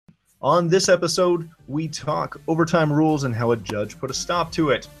On this episode, we talk overtime rules and how a judge put a stop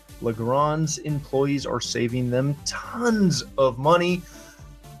to it. Legrand's employees are saving them tons of money.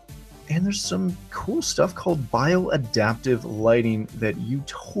 And there's some cool stuff called bioadaptive lighting that you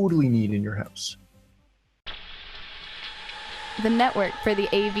totally need in your house. The network for the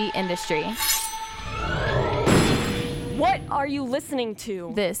AV industry. What are you listening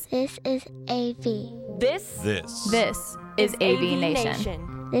to? This is AV. This is AV Nation.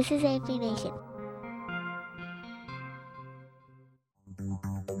 This is AV Nation.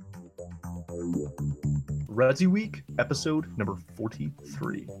 ResiWeek, episode number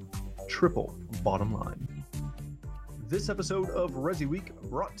 43. Triple bottom line. This episode of ResiWeek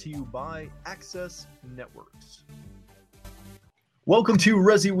brought to you by Access Networks. Welcome to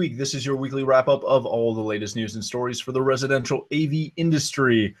ResiWeek. This is your weekly wrap-up of all the latest news and stories for the residential AV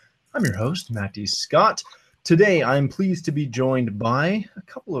industry. I'm your host, Matt D. Scott. Today, I'm pleased to be joined by a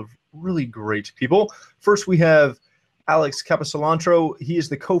couple of really great people. First, we have Alex Capisolantro. He is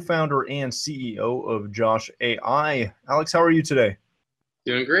the co-founder and CEO of Josh AI. Alex, how are you today?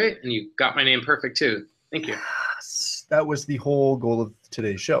 Doing great, and you got my name perfect too. Thank you. Yes, that was the whole goal of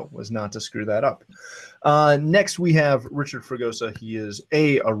today's show, was not to screw that up. Next, we have Richard Fregosa. He is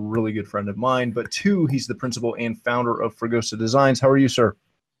a really good friend of mine, but two, he's the principal and founder of Fregosa Designs. How are you, sir?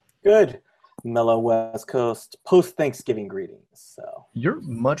 Good. Mellow West Coast post-Thanksgiving greetings. So you're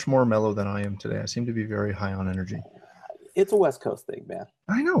much more mellow than I am today. I seem to be very high on energy. It's a West Coast thing, man.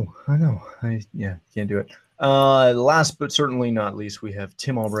 I know. Can't do it. Last but certainly not least, we have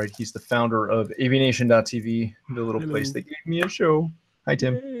Tim Albright. He's the founder of aviation.tv, the little place that gave me a show. Hi,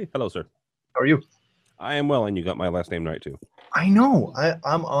 Tim. Hey. Hello, sir. How are you? I am well, and you got my last name right, too. I know.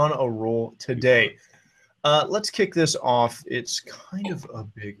 I'm on a roll today. Let's kick this off. It's kind of a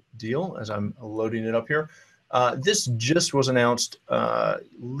big deal as I'm loading it up here. This just was announced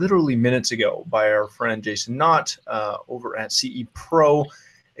literally minutes ago by our friend Jason Knott over at CE Pro.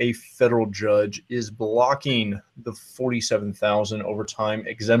 A federal judge is blocking the $47,000 overtime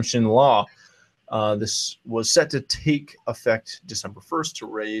exemption law. This was set to take effect December 1st to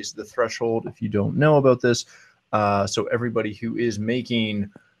raise the threshold, if you don't know about this. So everybody who is making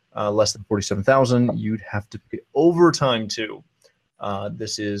less than $47,000, you'd have to pay overtime to.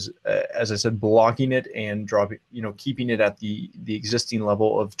 This is, as I said, blocking it and dropping, keeping it at the existing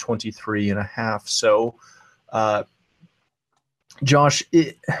level of 23.5. So,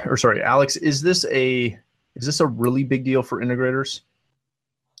 Alex, is this a really big deal for integrators?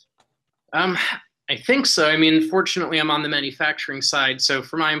 I think so. I mean, fortunately, I'm on the manufacturing side, so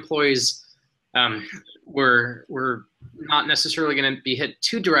for my employees, we're not necessarily going to be hit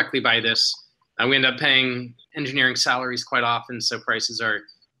too directly by this. We end up paying engineering salaries quite often, so prices are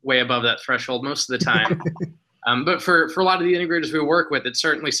way above that threshold most of the time. But for a lot of the integrators we work with, it's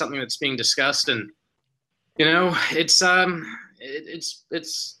certainly something that's being discussed, and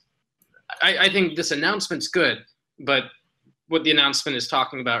I think this announcement's good, but what the announcement is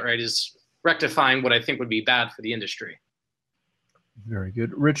talking about, right, is rectifying what I think would be bad for the industry. Very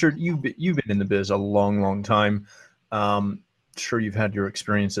good. Richard, you've been in the biz a long, long time. Sure, you've had your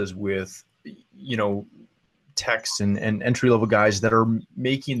experiences with, techs and entry-level guys that are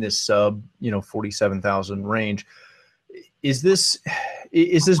making this sub, 47,000 range. Is this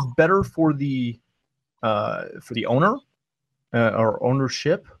better for the owner or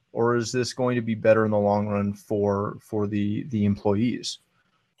ownership, or is this going to be better in the long run for the employees?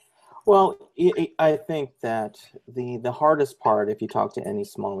 Well, I think that the hardest part, if you talk to any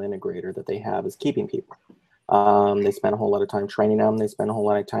small integrator, that they have is keeping people. They spend a whole lot of time training them. They spend a whole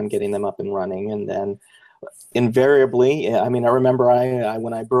lot of time getting them up and running, and then invariably, I mean, I remember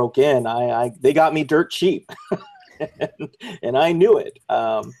when I broke in, they got me dirt cheap, and I knew it.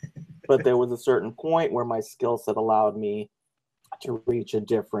 But there was a certain point where my skill set allowed me to reach a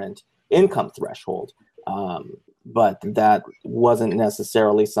different income threshold. But that wasn't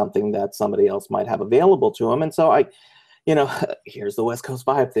necessarily something that somebody else might have available to them. And so here's the West Coast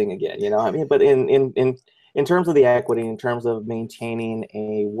vibe thing again, but in terms of the equity, in terms of maintaining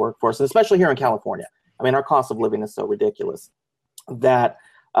a workforce, and especially here in California, I mean, our cost of living is so ridiculous that,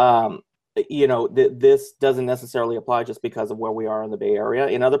 this doesn't necessarily apply just because of where we are in the Bay Area.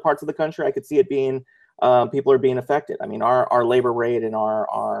 In other parts of the country, I could see it being, people are being affected. I mean, our labor rate and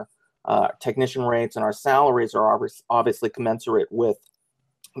our technician rates and our salaries are obviously commensurate with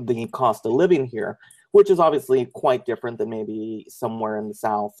the cost of living here, which is obviously quite different than maybe somewhere in the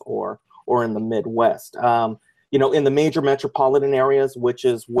South or in the Midwest. In the major metropolitan areas, which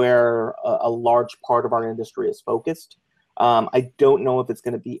is where a large part of our industry is focused, I don't know if it's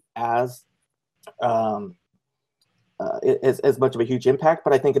going to be as as much of a huge impact.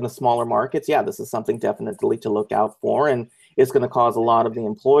 But I think in the smaller markets, yeah, this is something definitely to look out for, and it's going to cause a lot of the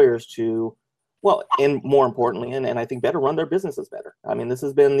employers to, well, and more importantly, and I think better run their businesses better. I mean, this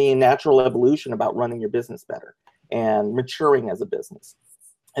has been the natural evolution about running your business better and maturing as a business.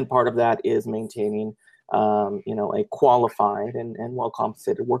 And part of that is maintaining, a qualified and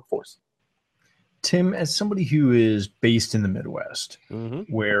well-compensated workforce. Tim, as somebody who is based in the Midwest,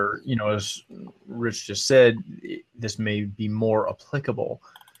 Mm-hmm. where, as Rich just said, this may be more applicable.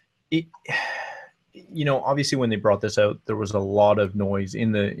 Obviously when they brought this out, there was a lot of noise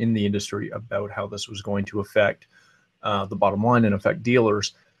in the industry about how this was going to affect the bottom line and affect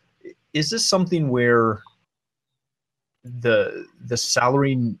dealers. Is this something where the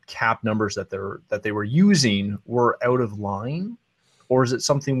salary cap numbers that they were using were out of line? Or is it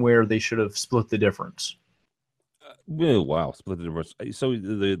something where they should have split the difference? Wow, split the difference. So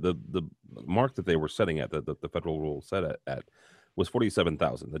the mark that they were setting at, the federal rule set at was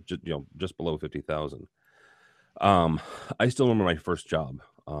 47,000. That just below 50,000. I still remember my first job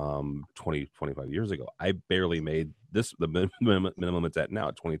 25 years ago. I barely made this. The minimum it's at now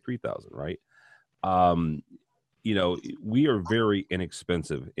at 23,000. Right. We are very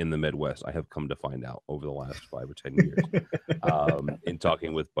inexpensive in the Midwest. I have come to find out over the last 5 or 10 years, in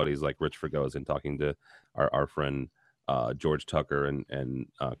talking with buddies like Rich Fregoso and talking to our friend George Tucker and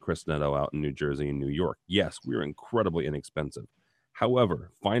Chris Netto out in New Jersey and New York. Yes, we're incredibly inexpensive.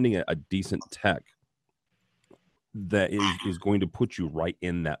 However, finding a decent tech that is going to put you right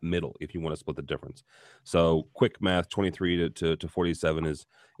in that middle if you want to split the difference. So quick math, 23 to 47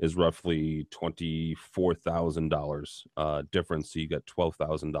 is roughly $24,000 difference. So you got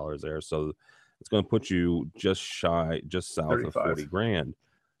 $12,000 there. So it's going to put you just south 35. Of 40 grand.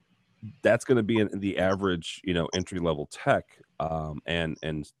 That's going to be in the average, entry level tech,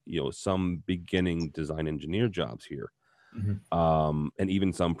 and some beginning design engineer jobs here, and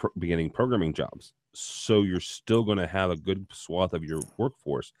even some beginning programming jobs. So you're still going to have a good swath of your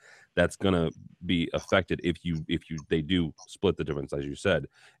workforce that's going to be affected if they do split the difference, as you said,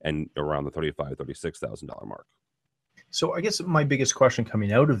 and around the $36,000 mark. So I guess my biggest question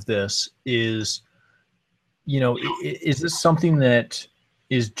coming out of this is, is this something that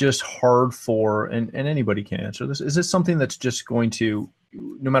is just hard for, and anybody can answer this, is this something that's just going to,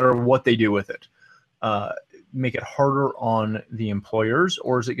 no matter what they do with it, make it harder on the employers,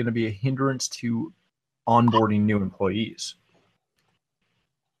 or is it going to be a hindrance to onboarding new employees?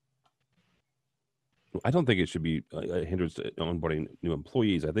 I don't think it should be a hindrance to onboarding new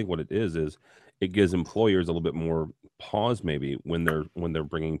employees. I think what it is it gives employers a little bit more pause maybe when they're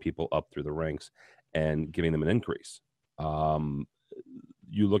bringing people up through the ranks and giving them an increase.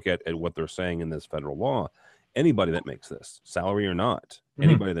 You look at what they're saying in this federal law, anybody that makes this, salary or not,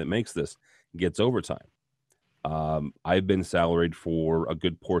 anybody that makes this gets overtime. I've been salaried for a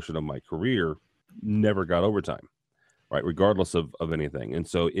good portion of my career, never got overtime, right? Regardless of anything. And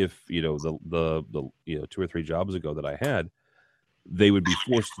so if, the 2 or 3 jobs ago that I had, they would be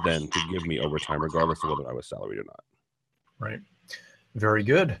forced then to give me overtime regardless of whether I was salaried or not. Right. Very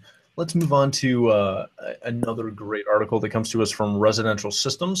good. Let's move on to another great article that comes to us from Residential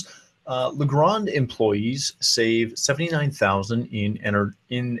Systems. Legrand employees save $79,000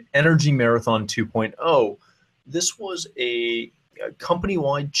 in Energy Marathon 2.0. This was a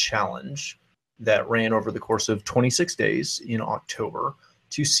company-wide challenge that ran over the course of 26 days in October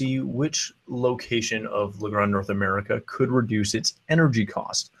to see which location of Legrand North America could reduce its energy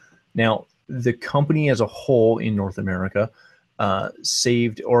cost. Now, the company as a whole in North America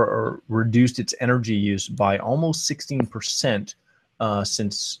saved or reduced its energy use by almost 16%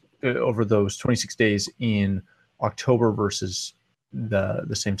 since over those 26 days in October versus the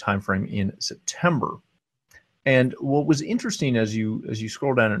same time frame in September. And what was interesting as you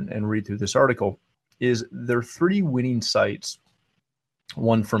scroll down and read through this article is there are 3 winning sites,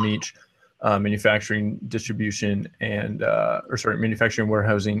 one from each manufacturing, distribution, and manufacturing,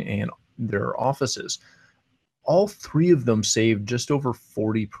 warehousing, and their offices. All 3 of them saved just over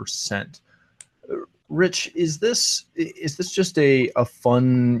 40%. Rich, is this just a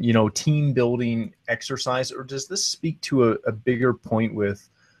fun, team building exercise, or does this speak to a bigger point with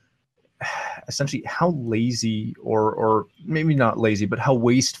essentially how lazy or maybe not lazy, but how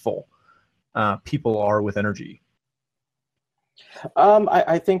wasteful people are with energy?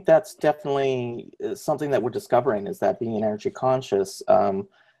 I think that's definitely something that we're discovering, is that being energy conscious,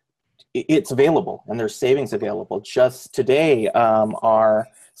 it's available and there's savings available. Just today, our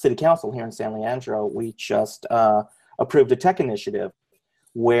city council here in San Leandro, we just approved a tech initiative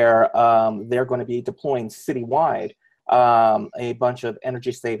where they're going to be deploying citywide a bunch of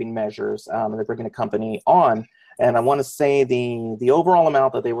energy saving measures. They're bringing a company on, And I want to say the overall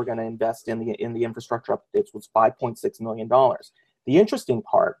amount that they were going to invest in the infrastructure updates was $5.6 million. The interesting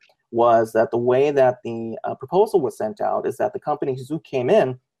part was that the way that the proposal was sent out is that the companies who came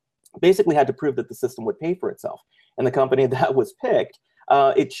in basically had to prove that the system would pay for itself. And the company that was picked,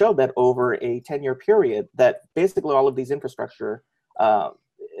 it showed that over a 10-year period, that basically all of these infrastructure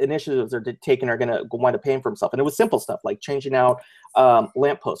initiatives are taken are going to wind up paying for themselves. And it was simple stuff like changing out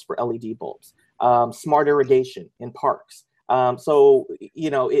lampposts for LED bulbs, smart irrigation in parks. So,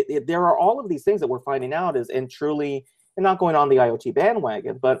 there are all of these things that we're finding out and truly, and not going on the IoT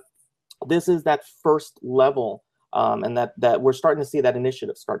bandwagon, but this is that first level, and that we're starting to see that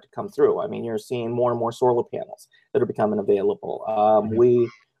initiative start to come through. I mean, you're seeing more and more solar panels that are becoming available.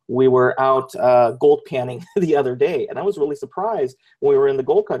 We were out gold panning the other day, and I was really surprised when we were in the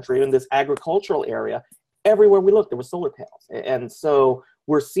gold country in this agricultural area. Everywhere we looked, there were solar panels. And so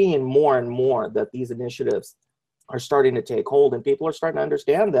we're seeing more and more that these initiatives are starting to take hold, and people are starting to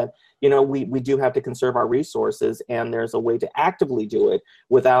understand that, we do have to conserve our resources, and there's a way to actively do it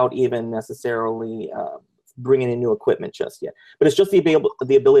without even necessarily bringing in new equipment just yet. But it's just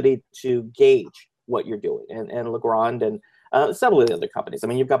the ability to gauge what you're doing. And Legrand and several of the other companies. I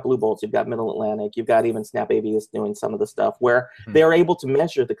mean, you've got Blue Bolts, you've got Middle Atlantic, you've got even Snap AV is doing some of the stuff where they're able to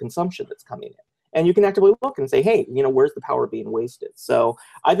measure the consumption that's coming in. And you can actively look and say, hey, where's the power being wasted? So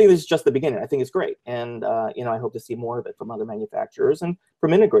I think this is just the beginning. I think it's great. And, I hope to see more of it from other manufacturers and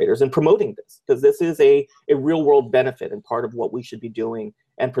from integrators and promoting this, because this is a real world benefit and part of what we should be doing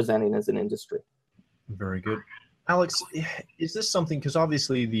and presenting as an industry. Very good. Alex, is this something, because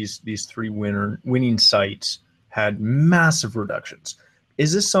obviously these three winning sites had massive reductions.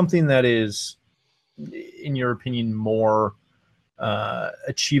 Is this something that is, in your opinion, more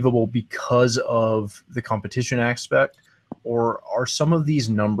achievable because of the competition aspect, or are some of these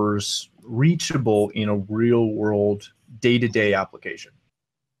numbers reachable in a real world day-to-day application?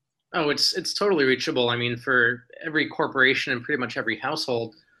 Oh, it's totally reachable. I mean, for every corporation and pretty much every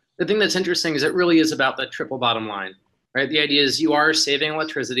household, the thing that's interesting is it really is about that triple bottom line, right? The idea is you are saving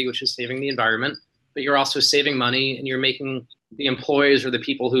electricity, which is saving the environment, but you're also saving money, and you're making the employees or the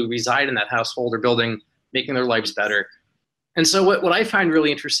people who reside in that household or building, making their lives better. And so what I find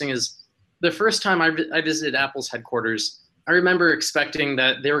really interesting is the first time I visited Apple's headquarters, I remember expecting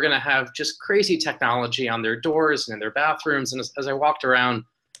that they were going to have just crazy technology on their doors and in their bathrooms. And as I walked around,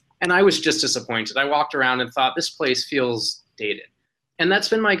 and I was just disappointed. I walked around and thought, this place feels dated. And that's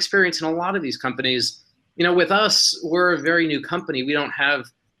been my experience in a lot of these companies. With us, we're a very new company. We don't have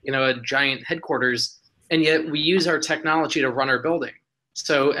a giant headquarters, and yet we use our technology to run our building.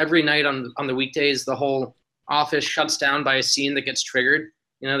 So every night on the weekdays, the whole office shuts down by a scene that gets triggered.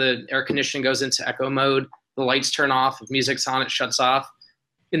 The air conditioning goes into echo mode, the lights turn off, if music's on, it shuts off.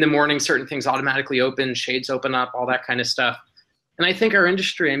 In the morning, certain things automatically open, shades open up, all that kind of stuff. And I think our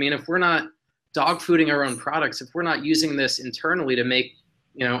industry, if we're not dog fooding our own products, if we're not using this internally to make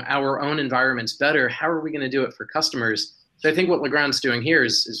our own environments better, how are we going to do it for customers? So I think what Legrand's doing here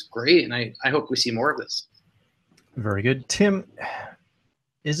is great, and I hope we see more of this. Very good. Tim,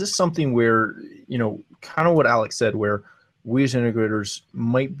 is this something where, kind of what Alex said, where we as integrators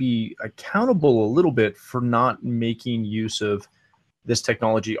might be accountable a little bit for not making use of this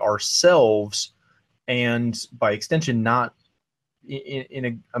technology ourselves, and by extension, not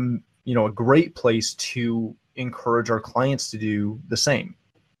in a great place to encourage our clients to do the same?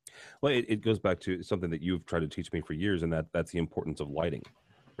 Well, it goes back to something that you've tried to teach me for years, and that's the importance of lighting,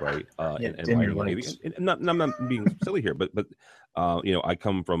 right? And lighting. And I'm not being silly here, but I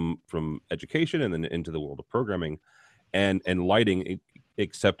come from education and then into the world of programming, and lighting,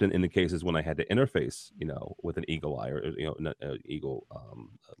 except in the cases when I had to interface, with an eagle eye or eagle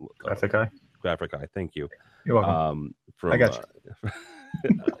graphic eye. Graphic eye. Thank you. You're welcome. I got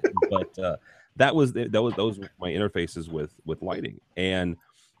you. But that was those were my interfaces with lighting, and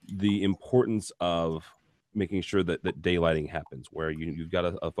the importance of making sure that daylighting happens, where you've got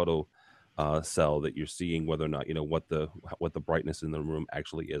a photo cell that you're seeing whether or not what the brightness in the room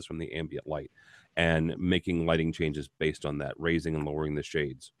actually is from the ambient light, and making lighting changes based on that, raising and lowering the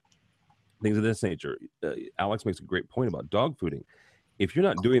shades, things of this nature. Alex makes a great point about dog fooding. If you're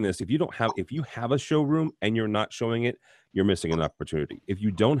not doing this, if you have a showroom and you're not showing it, you're missing an opportunity. If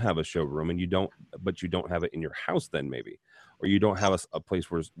you don't have a showroom and you don't have it in your house, then maybe, or you don't have a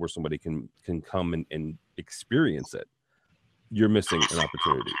place where somebody can come and experience it, you're missing an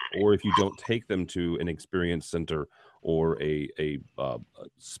opportunity. Or if you don't take them to an experience center or a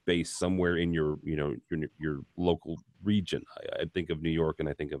space somewhere in your local region. I think of New York and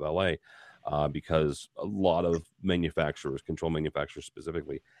I think of LA, because a lot of manufacturers, control manufacturers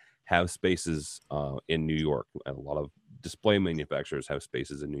specifically, have spaces in New York. And a lot of display manufacturers have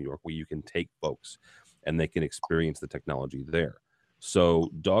spaces in New York where you can take folks and they can experience the technology there. So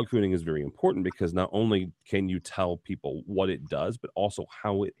dog fooding is very important because not only can you tell people what it does, but also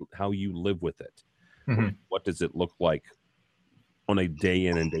how you live with it. What does it look like on a day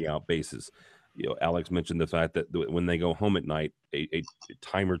in and day out basis? Alex mentioned the fact that when they go home at night, a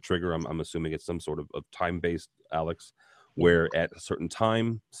timer trigger, I'm assuming it's some sort of time-based, Alex, where at a certain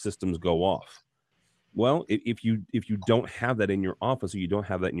time systems go off. Well, if you don't have that in your office, or you don't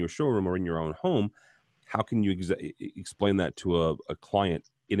have that in your showroom or in your own home, how can you explain that to a client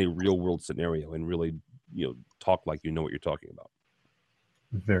in a real world scenario and really, talk like you know what you're talking about?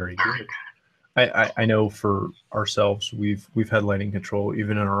 Very good. I know for ourselves, we've had lighting control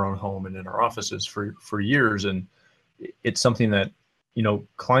even in our own home and in our offices for years, and it's something that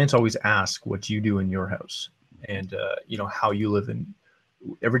clients always ask what you do in your house and how you live. And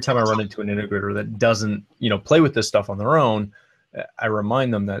every time I run into an integrator that doesn't play with this stuff on their own, I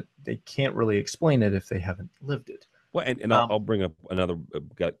remind them that they can't really explain it if they haven't lived it. Well, and I'll bring up another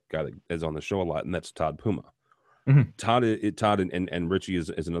guy that is on the show a lot, and that's Todd Puma. Todd and Richie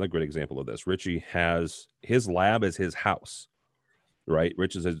is another great example of this. Richie has his lab as his house, right?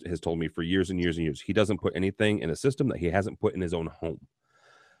 Richie has told me for years and years and years he doesn't put anything in a system that he hasn't put in his own home.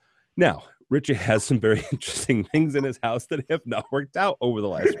 Now, Richie has some very interesting things in his house that have not worked out over the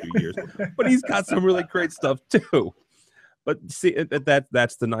last few years, but he's got some really great stuff too. But see,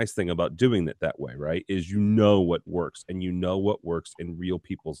 that's the nice thing about doing it that way, right? Is what works, and what works in real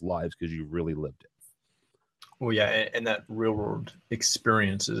people's lives because you really lived it. Well, yeah, and that real world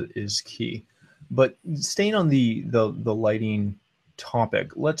experience is key. But staying on the lighting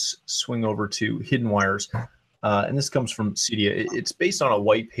topic, let's swing over to hidden wires. And this comes from CEDIA. It's based on a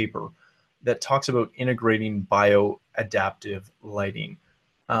white paper that talks about integrating bioadaptive lighting.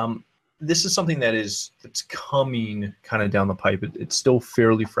 This is something that's coming kind of down the pipe. It's still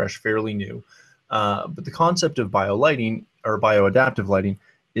fairly fresh, fairly new. But the concept of biolighting or bioadaptive lighting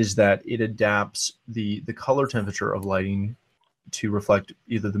is that it adapts the color temperature of lighting to reflect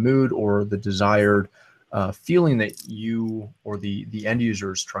either the mood or the desired feeling that you or the end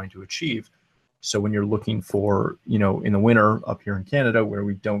user is trying to achieve. So when you're looking for, in the winter up here in Canada where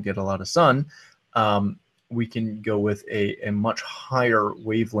we don't get a lot of sun, we can go with a much higher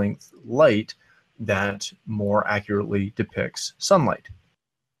wavelength light that more accurately depicts sunlight.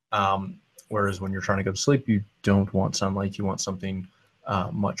 Whereas when you're trying to go to sleep, you don't want sunlight. You want something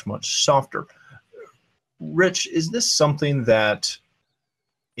much, much softer. Rich, is this something that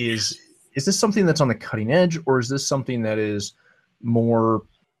is this something that's on the cutting edge, or is this something that is more,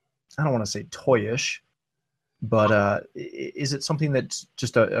 I don't want to say toyish, but is it something that's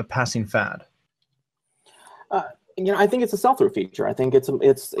just a passing fad? I think it's a sell-through feature. I think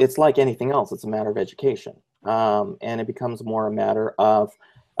it's like anything else. It's a matter of education, and it becomes more a matter of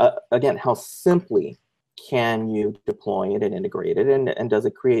again, how simply can you deploy it and integrate it, and does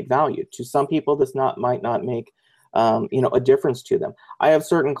it create value? To some people, this might not make a difference to them. I have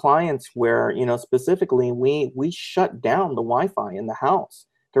certain clients where specifically we shut down the Wi-Fi in the house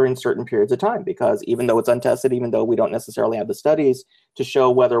during certain periods of time because even though it's untested, even though we don't necessarily have the studies to show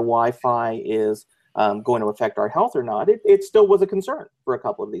whether Wi-Fi is going to affect our health or not, it still was a concern for a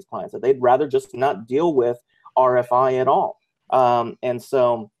couple of these clients that they'd rather just not deal with RFI at all. And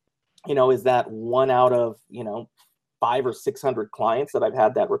so, is that one out of 500 or 600 clients that I've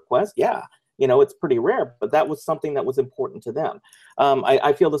had that request? Yeah, it's pretty rare, but that was something that was important to them.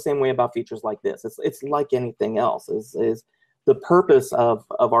 I feel the same way about features like this. It's like anything else. Is the purpose of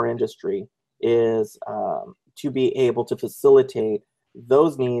our industry is to be able to facilitate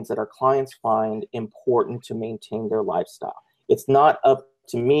those needs that our clients find important to maintain their lifestyle. It's not up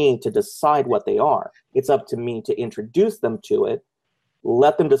to me to decide what they are. It's up to me to introduce them to it,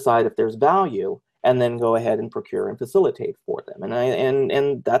 let them decide if there's value, and then go ahead and procure and facilitate for them.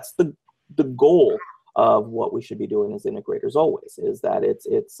 And that's the goal of what we should be doing as integrators always, is that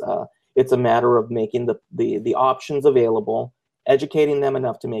it's a matter of making the options available, educating them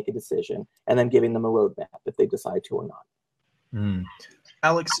enough to make a decision, and then giving them a roadmap if they decide to or not.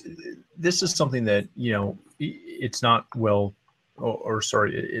 Alex, this is something that, it's not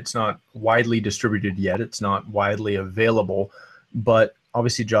it's not widely distributed yet. It's not widely available, but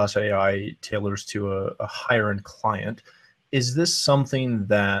obviously Joss AI tailors to a higher end client. Is this something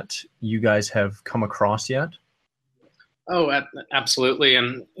that you guys have come across yet? Oh, absolutely.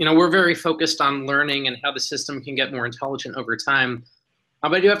 And, we're very focused on learning and how the system can get more intelligent over time.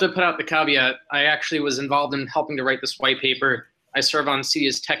 But I do have to put out the caveat. I actually was involved in helping to write this white paper. I serve on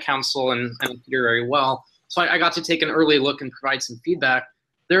CEDIA's Tech Council and Peter very well. So I got to take an early look and provide some feedback.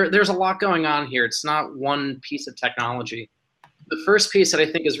 there's a lot going on here. It's not one piece of technology. The first piece that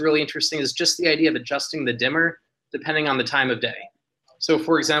I think is really interesting is just the idea of adjusting the dimmer depending on the time of day. So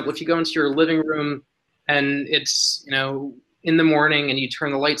for example, if you go into your living room and it's, in the morning and you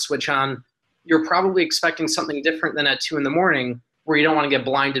turn the light switch on, you're probably expecting something different than at 2 in the morning where you don't want to get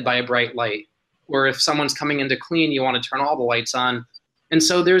blinded by a bright light. Or if someone's coming in to clean, you want to turn all the lights on. And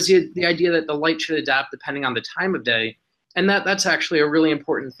so there's the idea that the light should adapt depending on the time of day. And that's actually a really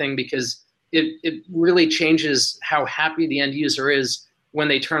important thing because it really changes how happy the end user is when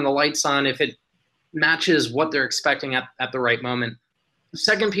they turn the lights on, if it matches what they're expecting at the right moment. The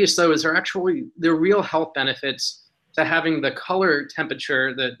second piece, though, is there are real health benefits to having the color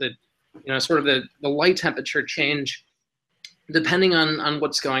temperature, the light temperature change depending on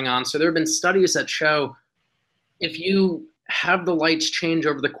what's going on. So there have been studies that show if you have the lights change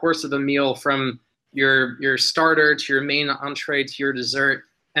over the course of a meal from your starter to your main entree to your dessert,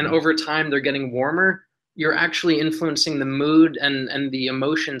 and over time they're getting warmer, you're actually influencing the mood and the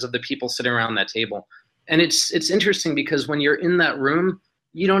emotions of the people sitting around that table. And it's interesting because when you're in that room,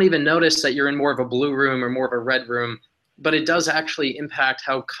 you don't even notice that you're in more of a blue room or more of a red room, but it does actually impact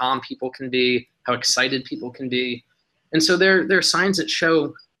how calm people can be, how excited people can be. And so there are signs that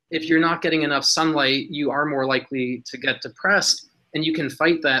show if you're not getting enough sunlight, you are more likely to get depressed, and you can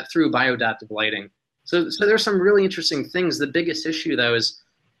fight that through bioadaptive lighting. So there's some really interesting things. The biggest issue, though, is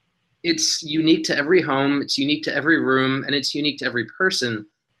it's unique to every home, it's unique to every room, and it's unique to every person.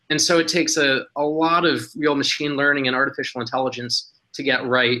 And so it takes a lot of real machine learning and artificial intelligence to get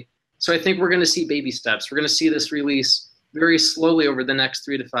right. So I think we're going to see baby steps. We're going to see this release very slowly over the next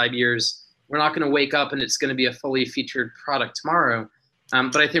 3 to 5 years. We're not going to wake up and it's going to be a fully featured product tomorrow.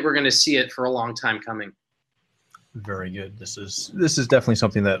 But I think we're going to see it for a long time coming. Very good. This is definitely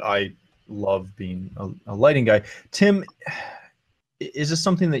something that I love, being a lighting guy. Tim, is this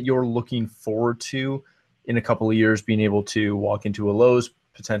something that you're looking forward to in a couple of years, being able to walk into a Lowe's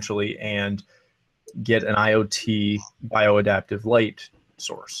potentially and get an IoT bioadaptive light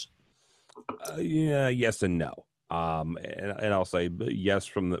source? Yeah, yes and no. And I'll say yes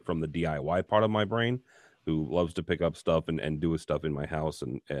from the DIY part of my brain, who loves to pick up stuff and do stuff in my house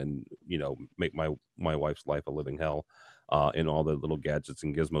and make my wife's life a living hell in all the little gadgets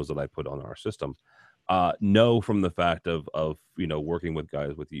and gizmos that I put on our system. No, from the fact of working with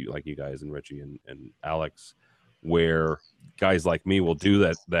guys with you, like you guys and Richie and Alex, where guys like me will do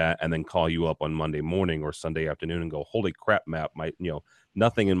that and then call you up on Monday morning or Sunday afternoon and go, holy crap, Matt,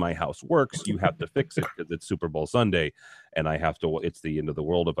 nothing in my house works. You have to fix it because it's Super Bowl Sunday, and it's the end of the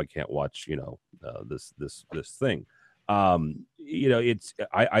world if I can't watch this thing. I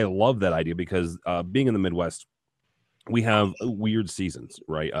love that idea because being in the Midwest, we have weird seasons,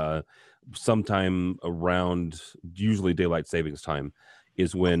 right? Sometime around usually daylight savings time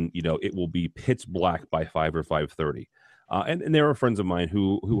is when it will be pitch black by 5 or 5:30, and there are friends of mine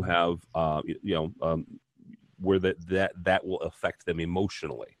who have where that will affect them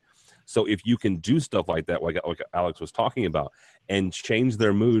emotionally. So if you can do stuff like that, like Alex was talking about, and change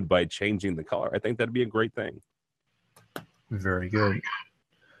their mood by changing the color, I think that'd be a great thing. Very good.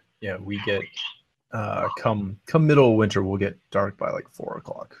 Yeah, we get come middle of winter, we'll get dark by like 4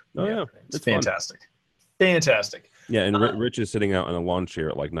 o'clock. Oh yeah, it's fantastic. Fantastic. Yeah, and Rich is sitting out in a lawn chair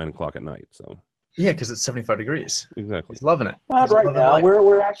at like 9 o'clock at night. So yeah, because it's 75 degrees. Exactly. He's loving it. Right now,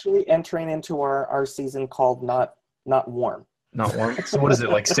 we're actually entering into our season called not warm. Not warm. So what is it,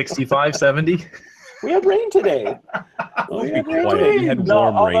 like 65, 70? We had rain today. We had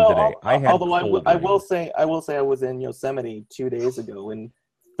warm rain today. I will say I was in Yosemite 2 days ago in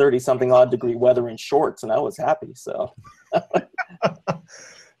 30-something odd degree weather in shorts, and I was happy. So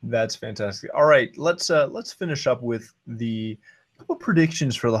that's fantastic. All right, let's finish up with the couple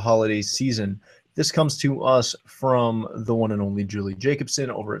predictions for the holiday season. This comes to us from the one and only Julie Jacobson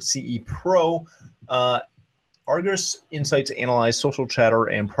over at CE Pro. Argus Insights analyze social chatter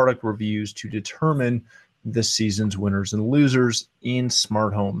and product reviews to determine this season's winners and losers in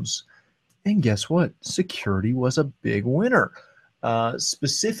smart homes. And guess what? Security was a big winner.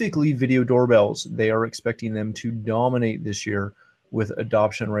 Specifically video doorbells. They are expecting them to dominate this year with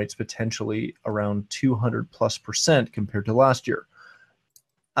adoption rates potentially around 200+% compared to last year.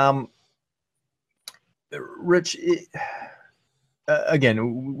 Rich,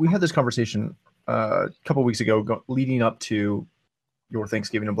 again, we had this conversation a couple of weeks ago leading up to your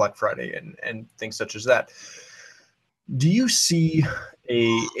Thanksgiving and Black Friday and things such as that. Do you see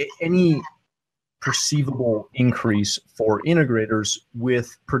any perceivable increase for integrators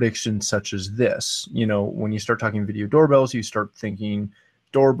with predictions such as this? When you start talking video doorbells, you start thinking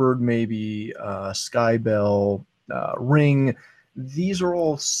Doorbird, maybe Skybell, Ring. these are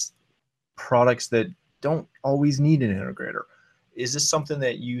all products that don't always need an integrator. Is this something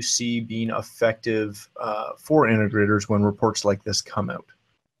that you see being effective for integrators when reports like this come out?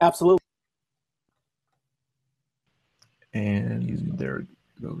 Absolutely. And there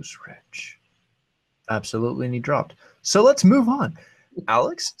goes Rich. Absolutely, and he dropped. So let's move on.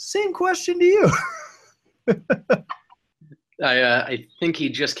 Alex, same question to you. I think he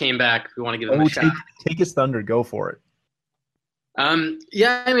just came back. If we want to give him a shot. Take his thunder. Go for it.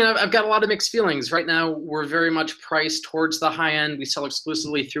 Yeah, I mean, I've got a lot of mixed feelings. Right now, we're very much priced towards the high end. We sell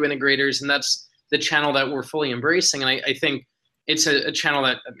exclusively through integrators, and that's the channel that we're fully embracing. And I think it's a channel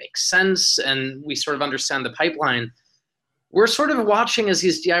that makes sense, and we sort of understand the pipeline. We're sort of watching as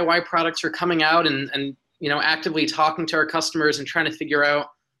these DIY products are coming out and actively talking to our customers and trying to figure out,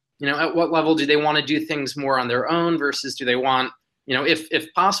 at what level do they want to do things more on their own versus do they want,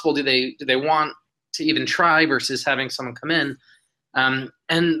 if possible, do they want to even try versus having someone come in.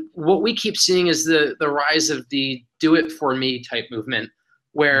 And what we keep seeing is the rise of the do it for me type movement,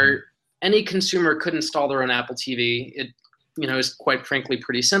 where any consumer could install their own Apple TV. It, is quite frankly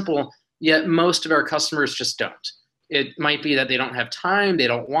pretty simple, yet most of our customers just don't. It might be that they don't have time, they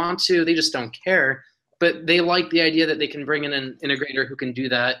don't want to, they just don't care, but they like the idea that they can bring in an integrator who can do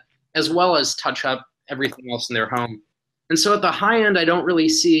that, as well as touch up everything else in their home. And so at the high end, I don't really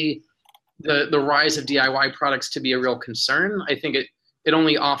see the rise of DIY products to be a real concern. I think it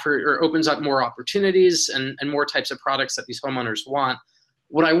only opens up more opportunities and more types of products that these homeowners want.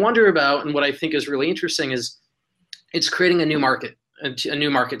 What I wonder about and what I think is really interesting is it's creating a new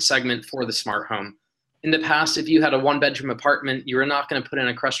market segment for the smart home. In the past, if you had a one-bedroom apartment, you were not going to put in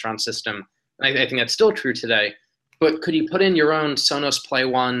a Crestron system. I think that's still true today. But could you put in your own Sonos Play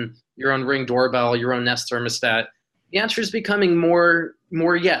One, your own Ring doorbell, your own Nest thermostat? The answer is becoming more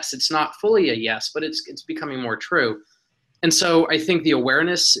yes. It's not fully a yes, but it's becoming more true. And so I think the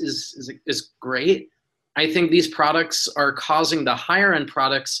awareness is great. I think these products are causing the higher end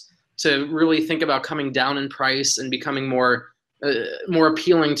products to really think about coming down in price and becoming more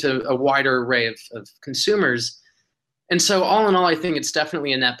appealing to a wider array of consumers. And so all in all, I think it's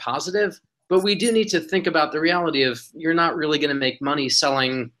definitely a net positive, but we do need to think about the reality of you're not really going to make money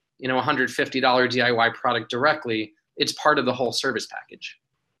selling, a $150 DIY product directly. It's part of the whole service package.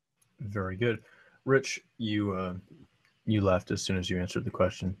 Very good. Rich, you left as soon as you answered the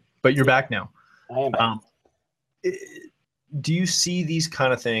question, but you're back now. I am back. Do you see these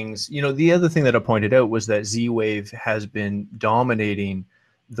kind of things? The other thing that I pointed out was that Z-Wave has been dominating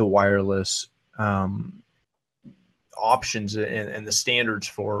the wireless options and the standards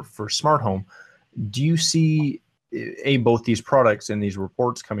for smart home. Do you see both these products and these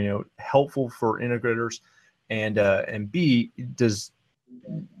reports coming out helpful for integrators, and B,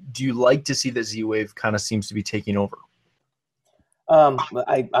 do you like to see that Z-Wave kind of seems to be taking over?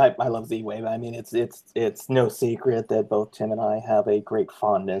 I love Z-Wave. I mean, it's no secret that both Tim and I have a great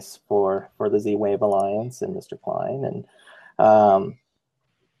fondness for the Z-Wave Alliance and Mr. Klein. And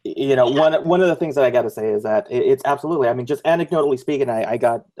one of the things that I got to say is that it's absolutely. I mean, just anecdotally speaking, I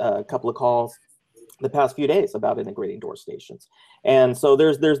got a couple of calls the past few days about integrating door stations, and so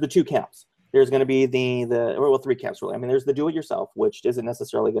there's the two camps. There's going to be the three camps really. I mean, there's the do-it-yourself, which isn't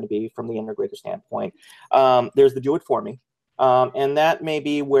necessarily going to be from the integrator standpoint. There's the do-it-for-me. And that may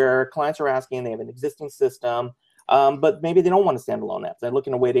be where clients are asking, they have an existing system, but maybe they don't want a standalone app. They're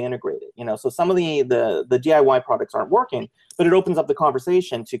looking at a way to integrate it. So some of the DIY products aren't working, but it opens up the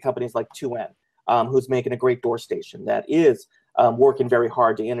conversation to companies like 2N, who's making a great door station that is working very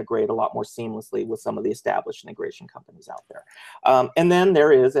hard to integrate a lot more seamlessly with some of the established integration companies out there. And then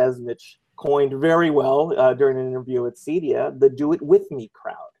there is, as Mitch coined very well during an interview at CEDIA, the do-it-with-me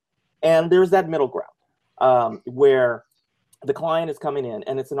crowd. And there's that middle ground where the client is coming in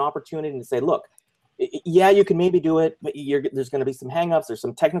and it's an opportunity to say, look, yeah, you can maybe do it, but there's going to be some hangups. There's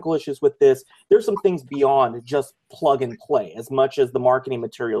some technical issues with this. There's some things beyond just plug and play. As much as the marketing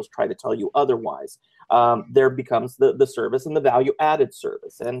materials try to tell you otherwise, there becomes the service and the value added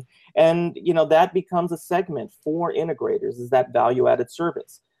service. And that becomes a segment for integrators, is that value added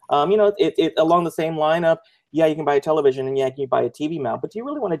service. It along the same line of, yeah, you can buy a television and yeah, you can buy a TV mount, but do you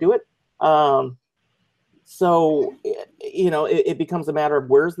really want to do it? So, it becomes a matter of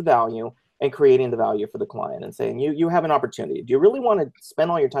where's the value and creating the value for the client and saying, you have an opportunity. Do you really want to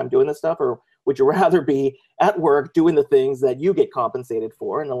spend all your time doing this stuff, or would you rather be at work doing the things that you get compensated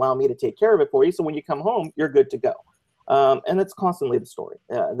for and allow me to take care of it for you, so when you come home, you're good to go? And it's constantly the story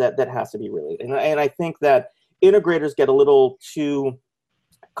that has to be relayed. And I think that integrators get a little too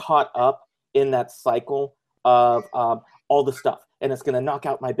caught up in that cycle of all the stuff. and it's going to knock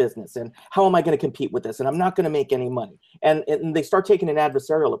out my business. And how am I going to compete with this? And I'm not going to make any money. And they start taking an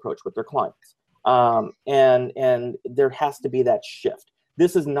adversarial approach with their clients. And there has to be that shift.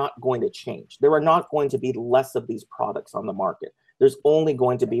 This is not going to change. There are not going to be less of these products on the market. There's only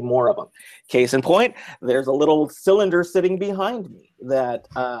going to be more of them. Case in point, there's a little cylinder sitting behind me that,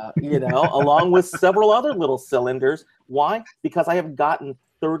 along with several other little cylinders. Why? Because I have gotten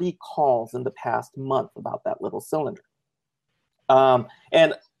 30 calls in the past month about that little cylinder.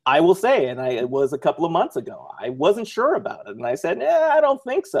 And I will say, it was a couple of months ago, I wasn't sure about it. And I said, I don't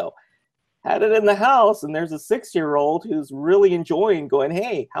think so. Had it in the house, and there's a 6-year-old who's really enjoying going,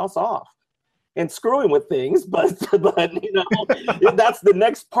 hey, house off, and screwing with things. But that's the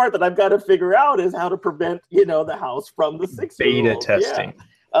next part that I've got to figure out is how to prevent, the house from the 6-year-old. Beta testing.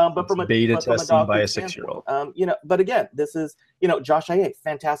 Yeah. But from a beta but from testing by a standpoint, 6-year-old. But again, this is, Josh IA,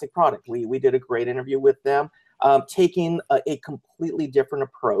 fantastic product. We did a great interview with them, taking a completely different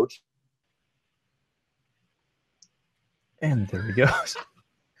approach. And there he goes.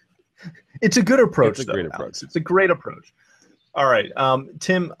 It's a good approach. It's a great approach. It's a great approach. All right,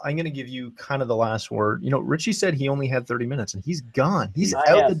 Tim, I'm going to give you kind of the last word. Richie said he only had 30 minutes, and he's gone. He's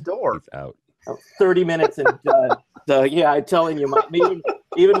out the door. He's out. 30 minutes and done. So yeah, I'm telling you,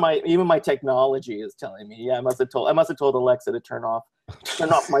 even my technology is telling me. Yeah, I must have told Alexa to turn off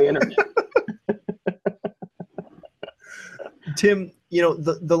my internet. Tim,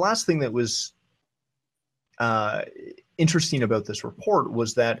 the last thing that was interesting about this report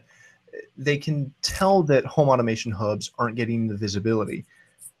was that they can tell that home automation hubs aren't getting the visibility,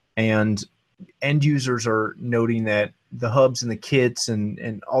 and end users are noting that the hubs and the kits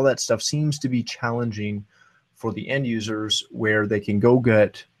and all that stuff seems to be challenging for the end users, where they can go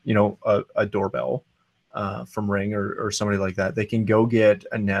get a doorbell from Ring or somebody like that. They can go get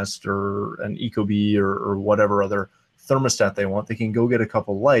a Nest or an Ecobee or whatever other thermostat they want. They can go get a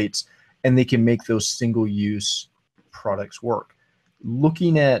couple lights, and they can make those single-use products work.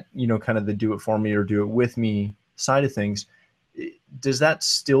 Looking at kind of the do it for me or do it with me side of things, does that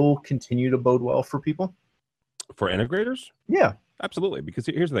still continue to bode well for people? For integrators? Yeah, absolutely. Because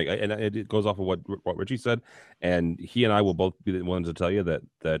here's the thing, and it goes off of what Richie said, and he and I will both be the ones to tell you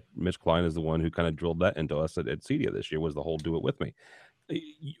that Mitch Klein is the one who kind of drilled that into us at CEDIA this year, was the whole do it with me.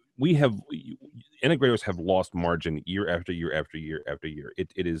 Integrators have lost margin year after year after year after year.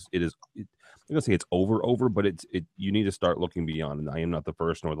 It is I'm gonna say it's over, but you need to start looking beyond. And I am not the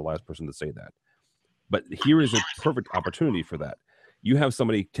first nor the last person to say that. But here is a perfect opportunity for that. You have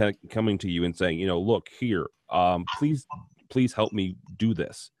somebody coming to you and saying, look here, please help me do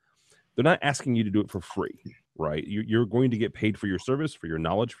this. They're not asking you to do it for free, right? You're going to get paid for your service, for your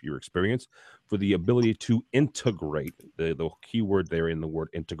knowledge, for your experience, for the ability to integrate, the key word there in the word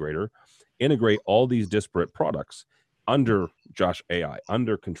integrator, integrate all these disparate products under Josh AI,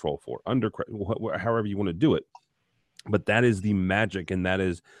 under Control4, under however you want to do it. But that is the magic, and that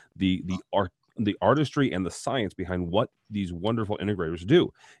is the artistry and the science behind what these wonderful integrators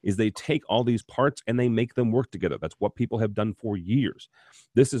do, is they take all these parts and they make them work together. That's what people have done for years.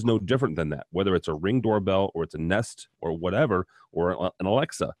 This is no different than that, whether it's a Ring doorbell or it's a Nest or whatever, or an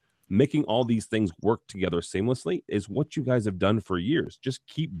Alexa. Making all these things work together seamlessly is what you guys have done for years. Just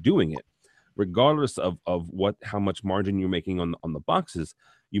keep doing it. Regardless of how much margin you're making on the boxes,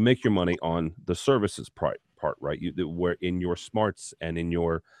 you make your money on the services part, right? Where in your smarts and in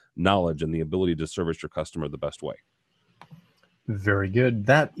your knowledge and the ability to service your customer the best way. Very good.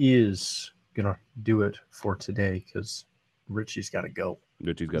 That is gonna do it for today, because Richie's got to go.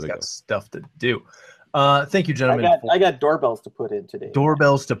 He's got stuff to do. Thank you, gentlemen. I got doorbells to put in today.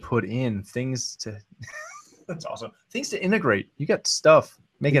 Doorbells to put in, things to. That's awesome. Things to integrate. You got stuff.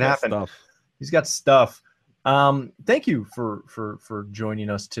 Make it happen. He's got stuff. Thank you for joining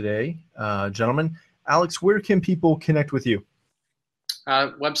us today, gentlemen. Alex, where can people connect with you?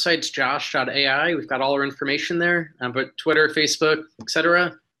 Website's josh.ai. We've got all our information there, but Twitter, Facebook,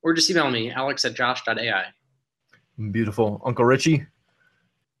 etc. Or just email me, alex@josh.ai. Beautiful. Uncle Richie,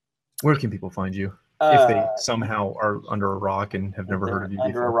 where can people find you if they somehow are under a rock and have never heard of you before?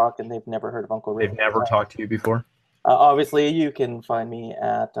 Under a rock and they've never heard of Uncle Richie. They've never talked to you before? Obviously, you can find me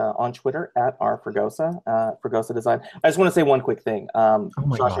on Twitter at @rfregosa, Fregosa Design. I just want to say one quick thing.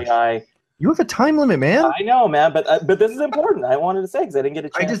 Josh AI. You have a time limit, man. I know, man, but this is important. I wanted to say, because I didn't get a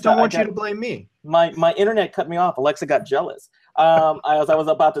chance. I just don't want you to blame me. My internet cut me off. Alexa got jealous. I was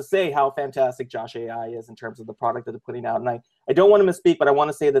about to say how fantastic Josh AI is in terms of the product that they're putting out. And I don't want to misspeak, but I want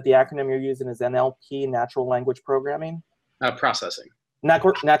to say that the acronym you're using is NLP, Natural Language Programming. Processing.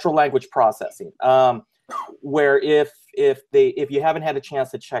 Natural Language Processing. Where if if you haven't had a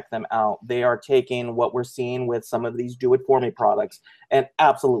chance to check them out, they are taking what we're seeing with some of these do-it-for-me products and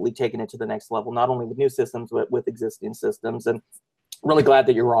absolutely taking it to the next level, not only with new systems, but with existing systems. And really glad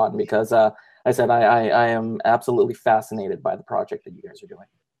that you're on, because I am absolutely fascinated by the project that you guys are doing.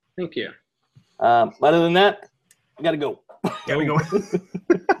 Thank you. Other than that, I got to go. Gotta go.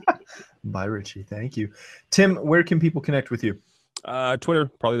 Bye, Richie. Thank you. Tim, where can people connect with you?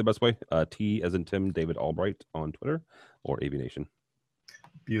 Twitter, probably the best way. T as in Tim, David Albright on Twitter, or AV Nation.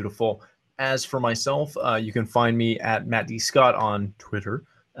 Beautiful. As for myself, you can find me at Matt D. Scott on Twitter,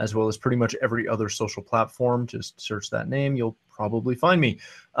 as well as pretty much every other social platform. Just search that name. You'll probably find me.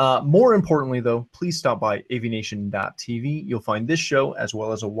 More importantly, though, please stop by avnation.tv. You'll find this show, as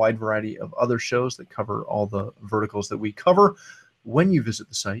well as a wide variety of other shows that cover all the verticals that we cover. When you visit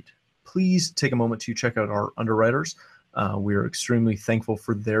the site, please take a moment to check out our underwriters. We are extremely thankful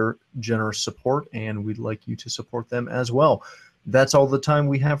for their generous support, and we'd like you to support them as well. That's all the time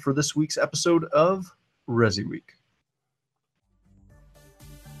we have for this week's episode of ResiWeek.